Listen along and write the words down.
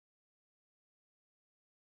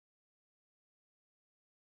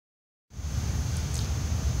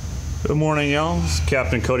Good morning, y'all. It's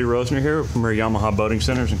Captain Cody Rosner here from our Yamaha Boating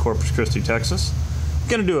Centers in Corpus Christi, Texas. I'm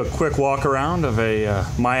going to do a quick walk around of a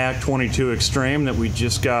Majek 22 Xtreme that we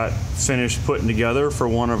just got finished putting together for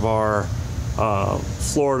one of our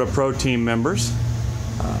Florida Pro Team members.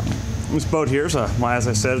 This boat here is, as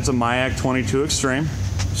I said, it's a Majek 22 Xtreme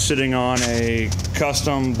sitting on a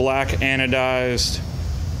custom black anodized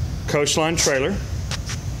coachline trailer.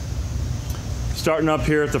 Starting up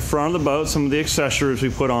here at the front of the boat, some of the accessories we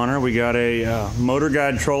put on her. We got a motor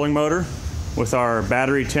guide trolling motor with our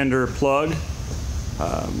battery tender plug.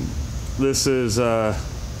 This is a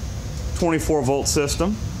 24-volt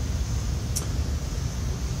system.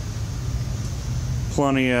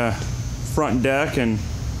 Plenty of front deck and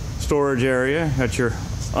storage area. Got your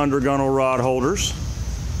undergunnel rod holders.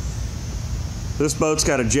 This boat's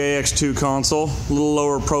got a JX2 console, a little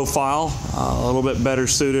lower profile, a little bit better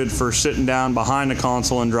suited for sitting down behind the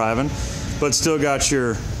console and driving, but still got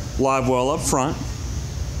your live well up front.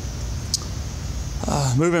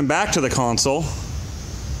 Moving back to the console,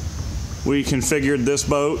 we configured this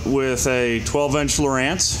boat with a 12-inch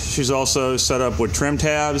Lowrance. She's also set up with trim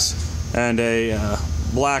tabs and a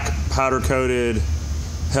black powder-coated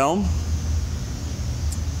helm.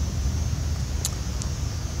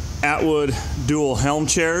 Atwood dual helm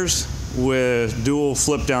chairs with dual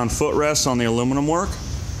flip-down footrests on the aluminum work.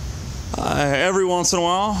 Every once in a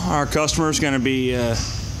while, our customer's going to be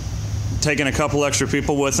taking a couple extra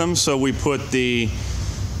people with them, so we put the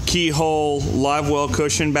keyhole live well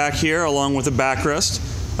cushion back here along with the backrest.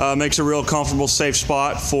 Makes a real comfortable, safe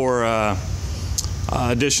spot for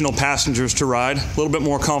additional passengers to ride. A little bit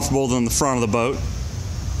more comfortable than the front of the boat.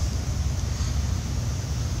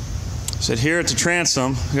 So here at the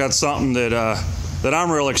transom, we got something that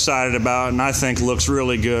I'm real excited about and I think looks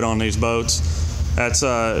really good on these boats. That's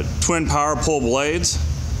twin power pull blades.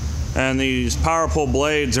 And these power pull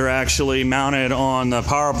blades are actually mounted on the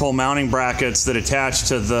power pull mounting brackets that attach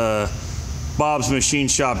to the Bob's Machine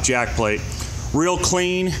Shop jack plate. Real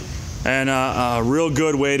clean and a real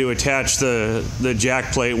good way to attach the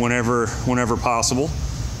jack plate whenever possible.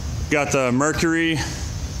 Got the Mercury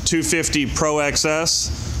 250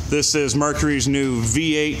 ProXS. This is Mercury's new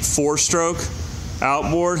V8 4-stroke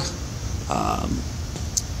outboard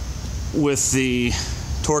with the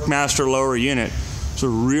Torque Master lower unit. It's a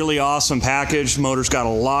really awesome package. Motor's got a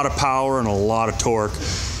lot of power and a lot of torque.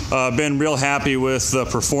 Been real happy with the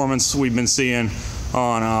performance we've been seeing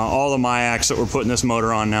on all the Majeks that we're putting this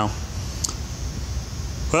motor on now.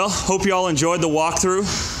 Well, hope you all enjoyed the walk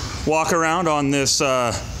around on this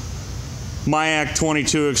Majek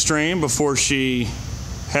 22 Xtreme before she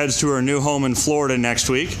heads to her new home in Florida next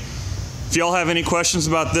week. If y'all have any questions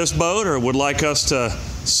about this boat or would like us to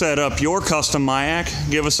set up your custom Majek,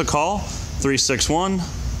 give us a call,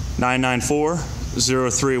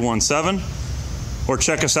 361-994-0317, or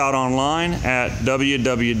check us out online at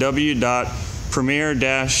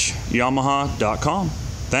www.premier-yamaha.com.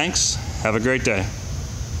 Thanks. Have a great day.